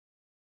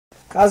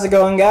How's it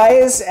going,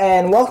 guys?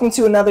 And welcome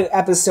to another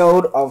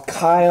episode of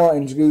Kyle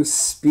and Drew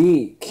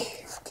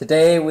Speak.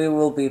 Today we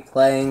will be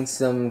playing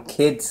some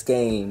kids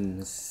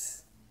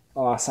games.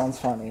 Oh, sounds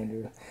fun,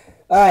 Andrew.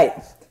 Alright,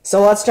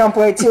 so let's jump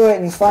right to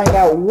it and find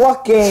out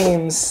what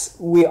games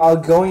we are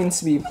going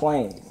to be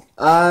playing.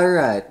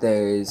 Alright,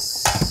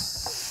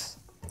 there's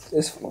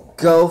This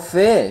Go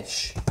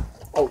Fish,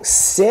 Oh,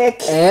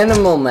 sick.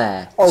 Animal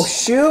Match, Oh,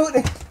 shoot.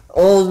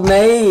 Old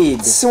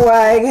Maid,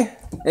 Swag.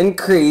 and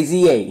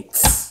Crazy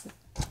Eights.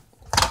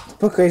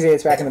 Put Crazy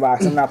Eights back in the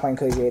box. I'm not playing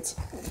Crazy Eights.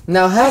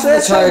 Now half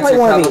Let's of the try to cards play are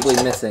one of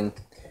probably missing.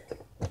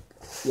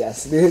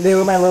 Yes, they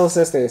were my little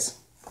sisters.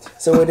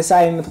 So we're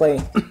deciding to play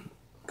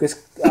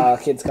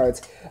kids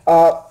cards.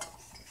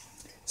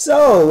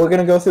 So we're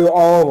going to go through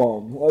all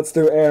of them. Let's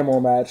do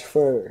Animal Match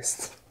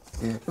first.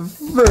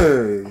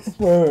 First.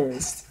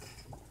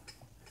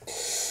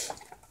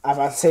 I'm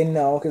about to say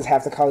no because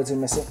half the cards are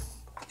missing.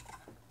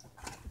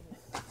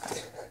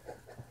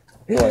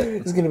 What?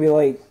 It's going to be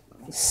like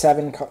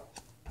 7 cards.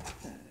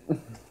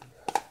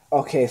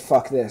 Okay,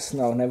 fuck this.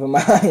 No, never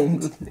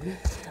mind.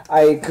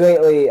 I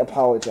greatly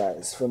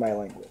apologize for my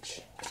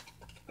language.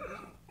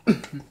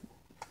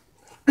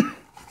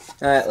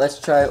 Alright,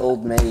 let's try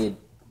Old Maid.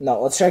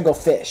 No, let's try Go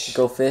Fish.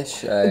 Go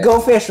Fish? Alright.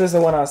 Go Fish was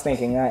the one I was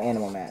thinking, not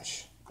Animal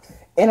Match.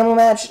 Animal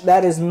Match,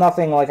 that is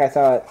nothing like I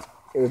thought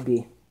it would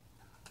be.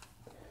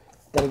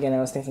 Then again,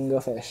 I was thinking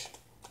Go Fish.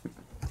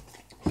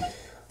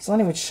 It's not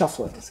even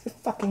shuffling. It's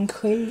fucking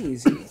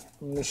crazy.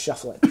 I'm gonna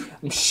shuffle it.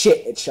 I'm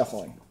shit at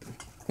shuffling.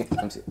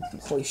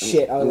 Holy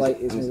shit, I like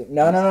this music.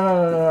 No.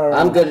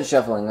 I'm good at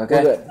shuffling,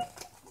 okay? We're good.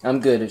 I'm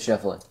good at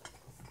shuffling.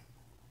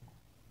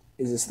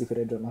 Is this stupid?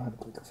 I don't know how to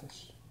play Go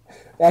Fish.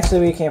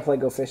 Actually, we can't play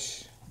Go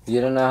Fish. You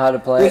don't know how to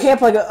play? We can't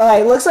play Go...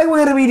 Alright, looks like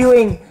we're gonna be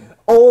doing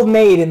Old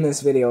Maid in this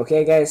video,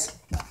 okay, guys?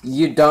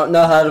 You don't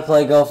know how to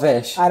play Go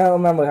Fish. I don't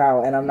remember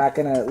how, and I'm not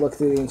gonna look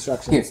through the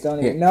instructions. Here, Don't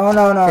here. even... No.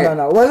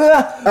 We're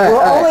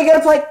right. only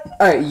gonna play...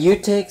 Alright, you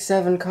take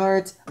 7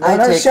 cards. No, I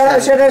take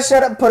shut 7. up.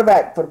 Shut up. Put it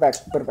back.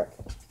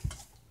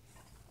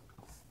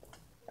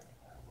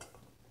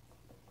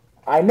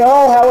 I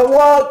know how it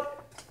worked.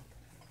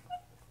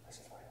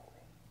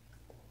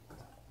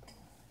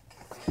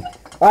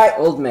 Alright.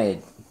 Old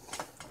Maid.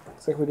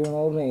 Looks like we're doing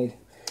Old Maid.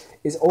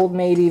 Is Old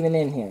Maid even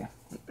in here?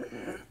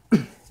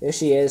 There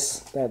she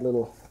is. That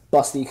little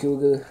busty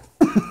cougar.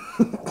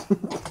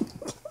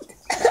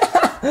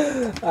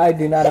 I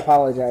do not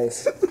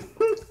apologize.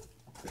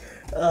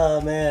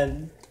 Oh,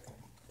 man.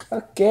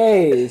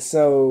 Okay,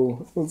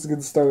 so let's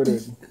get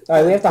started.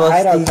 Alright, we have to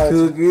hide our cards.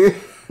 Cougar.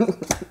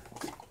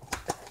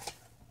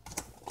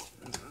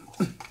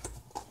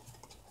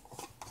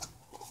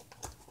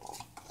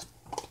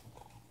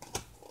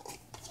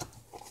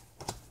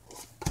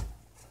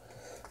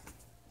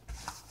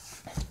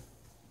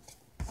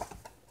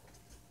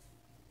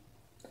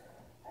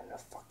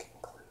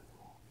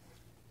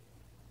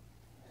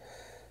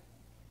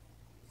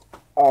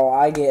 Oh,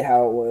 I get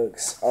how it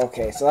works.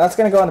 Okay, so that's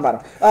gonna go on the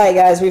bottom. Alright,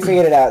 guys, we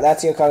figured it out.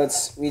 That's your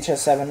cards. We each have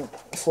 7.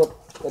 Flip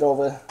it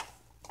over.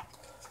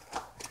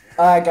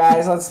 Alright,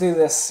 guys, let's do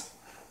this.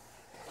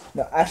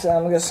 No, actually,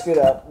 I'm gonna scoot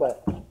up,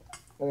 but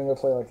we're gonna go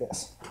play like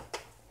this.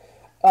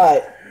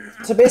 Alright,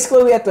 so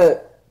basically we have to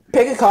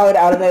pick a card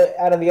out of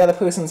the other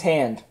person's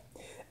hand.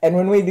 And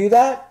when we do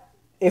that,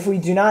 if we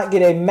do not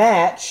get a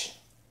match,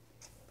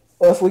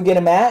 or if we get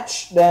a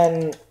match,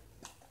 then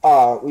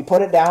we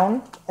put it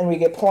down and we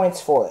get points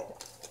for it.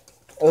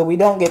 We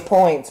don't get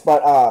points,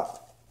 but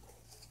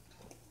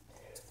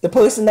the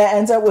person that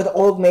ends up with the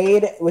Old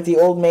Maid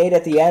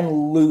at the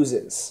end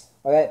loses.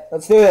 Okay,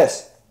 let's do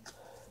this.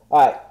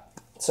 Alright,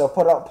 so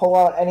pull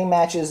out any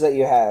matches that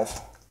you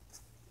have.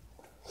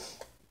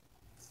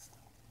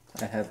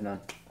 I have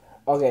none.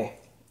 Okay,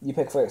 you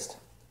pick first.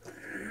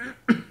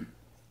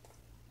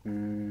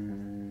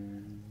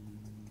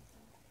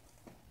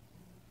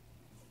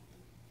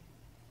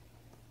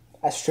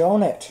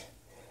 Astronaut.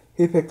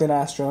 He picked an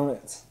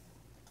astronaut.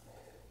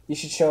 You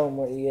should show him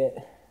what you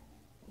get.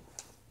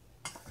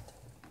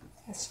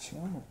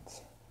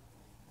 Astronaut.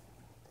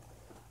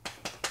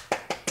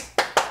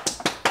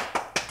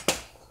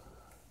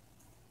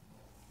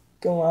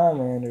 Come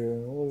on,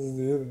 Andrew. Let's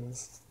do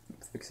this.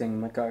 Fixing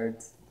my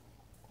cards.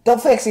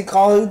 Don't fix your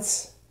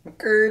cards. My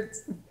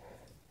cards.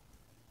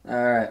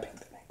 Alright. Pick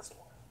the next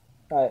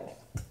one. Alright.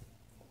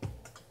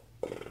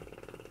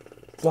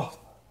 Oh.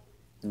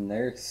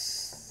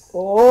 Nurse.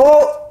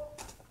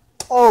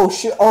 Oh,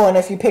 shit. Oh, and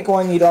if you pick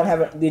one, you don't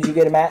have a... Did you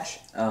get a match?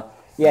 Oh.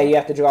 Yeah, you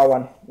have to draw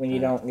one when you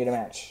don't get a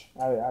match.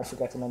 I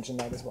forgot to mention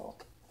that as well.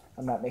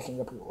 I'm not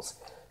making up rules.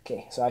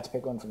 Okay, so I have to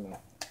pick one from you.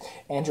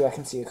 Andrew, I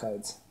can see your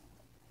cards.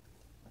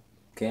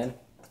 Can?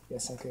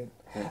 Yes, I could.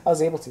 Yeah. I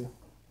was able to.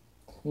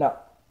 No.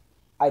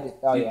 I did.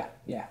 Oh, Yeah.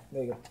 Yeah,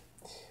 there you go.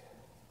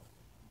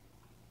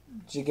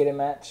 Did you get a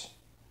match?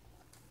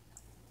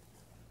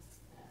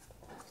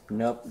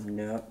 Nope.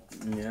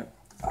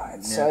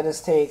 Alright, so I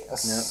just take a...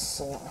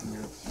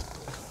 Nope.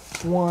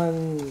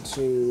 1,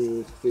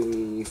 2,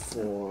 3,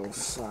 4,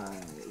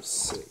 5,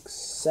 6,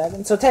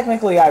 7. So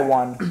technically I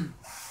won.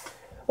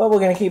 but we're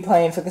gonna keep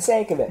playing for the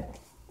sake of it.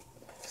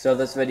 So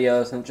this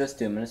video isn't just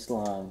 2 minutes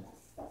long.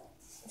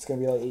 It's gonna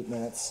be like 8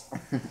 minutes.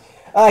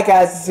 Alright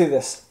guys, let's do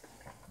this.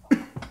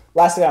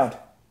 Last round.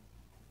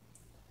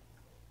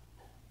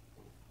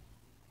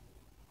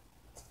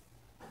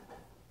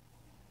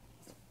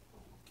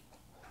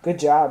 Good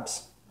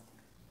jobs.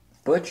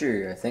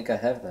 Butcher, I think I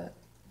have that.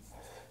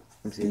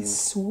 Be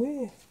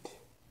swift.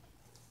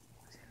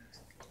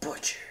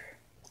 Butcher.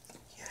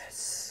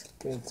 Yes.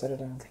 Good, set it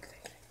down.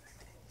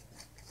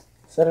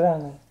 Set it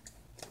down then.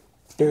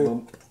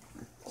 Dude.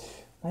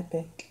 My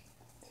pick.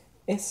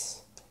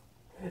 It's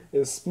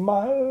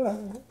my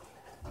life.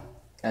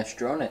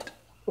 Astronaut.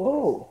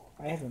 Oh,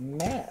 I have a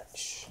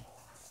match.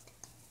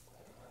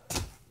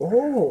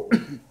 Oh.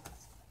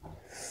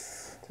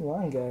 Come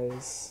on,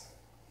 guys.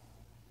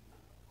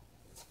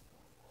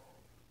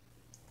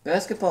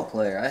 Basketball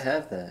player, I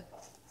have that.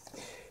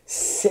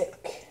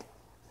 Sick.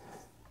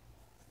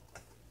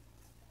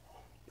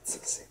 It's so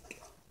sick.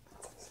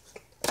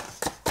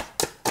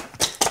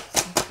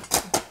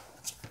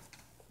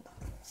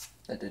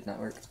 That did not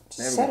work.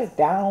 Just set it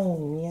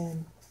down,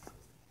 man.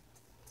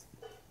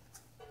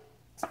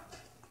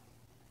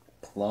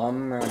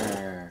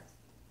 Plumber.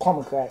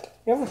 Plumber crack.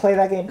 You ever play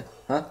that game?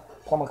 Huh?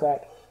 Plumber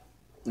crack.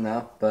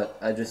 No, but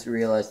I just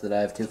realized that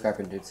I have 2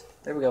 carpenters.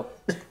 There we go.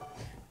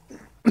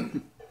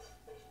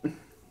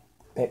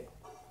 Pick.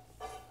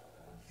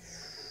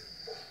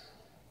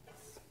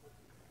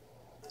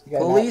 You got a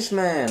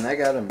Policeman, I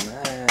got a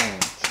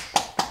match.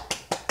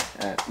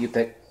 Alright, you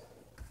pick.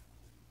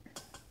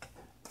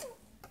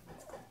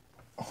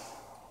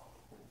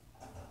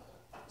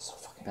 So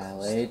fucking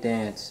Ballet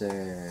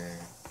dancer.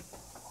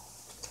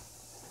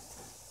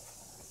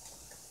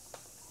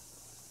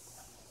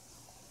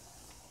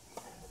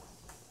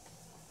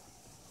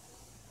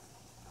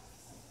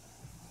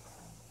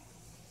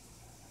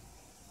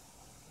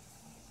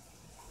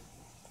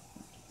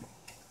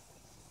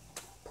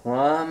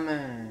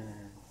 Plumber.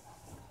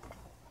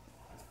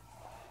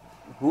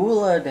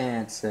 Hula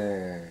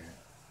dancer.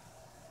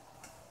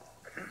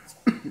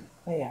 Oh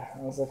yeah, I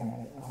was looking at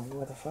it. Oh,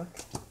 what the fuck?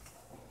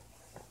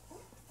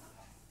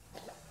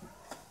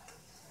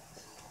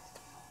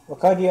 What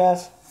card do you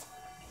have?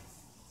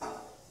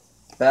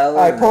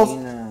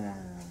 Ballerina.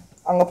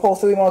 I'm gonna pull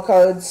 3 more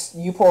cards.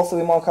 You pull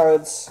 3 more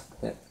cards.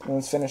 Yep. And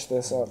let's finish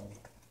this up.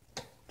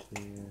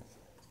 2,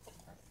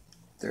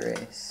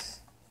 3.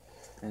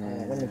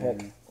 And let me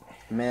pick.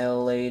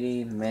 Male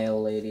lady.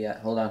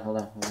 Hold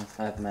on.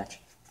 I have a match.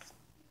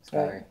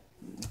 Sorry.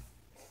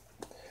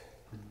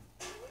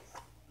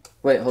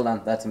 Wait, hold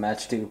on. That's a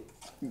match too.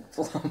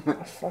 Oh,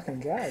 fucking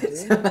god,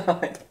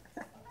 dude.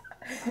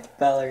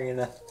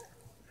 Ballerina.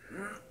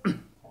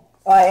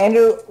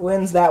 Andrew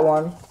wins that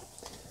one.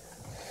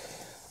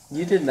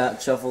 You did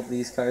not shuffle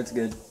these cards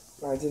good.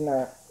 I did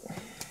not.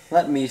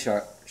 Let me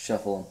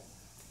shuffle them.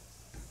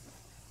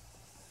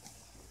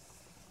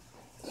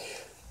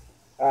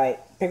 Alright,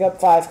 pick up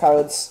 5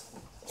 cards.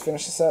 Let's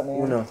finish this up, man.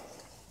 1,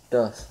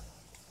 2,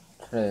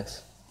 3,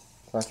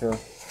 4.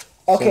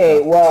 Okay,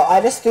 5. well,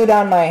 I just threw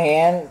down my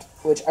hand,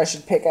 which I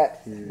should pick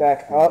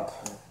back up.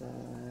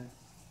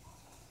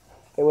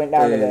 It went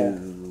down to there.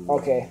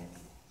 Okay.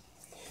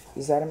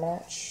 Is that a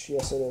match?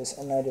 Yes, it is.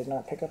 And I did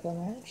not pick up a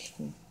match?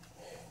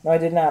 No, I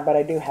did not, but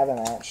I do have a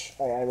match.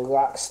 I have a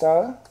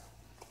Rockstar.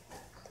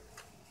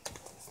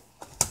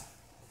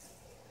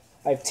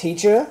 I have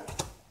Teacher.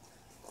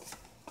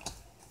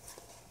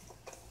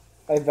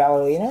 I have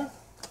Ballerina.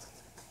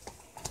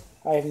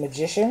 I have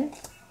Magician.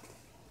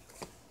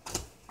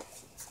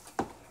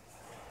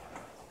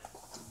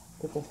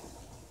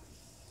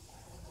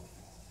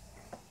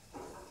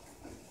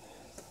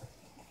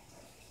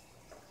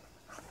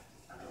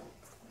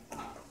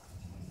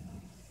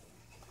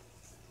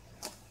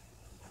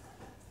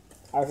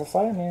 I have a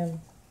Fireman.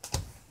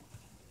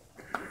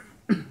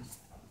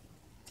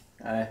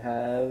 I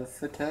have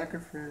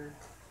Photographer.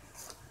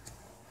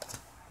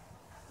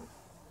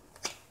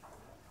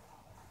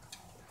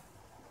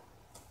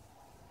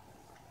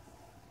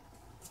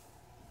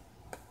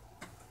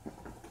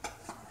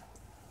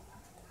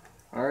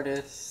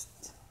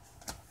 Artist.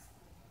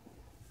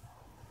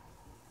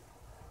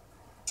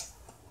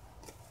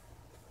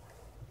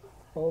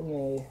 Oh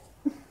me.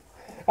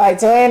 Alright,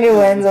 so Andrew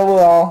wins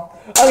overall.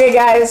 Okay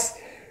guys,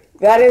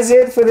 that is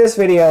it for this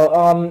video.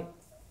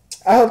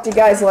 I hope you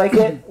guys liked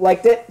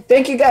it.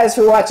 Thank you guys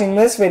for watching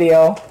this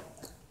video.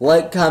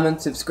 Like,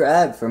 comment,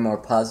 subscribe for more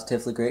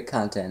positively great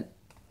content.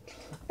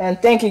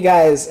 And thank you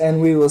guys,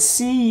 and we will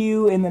see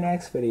you in the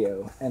next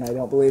video. And I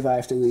don't believe I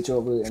have to reach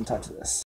over and touch this.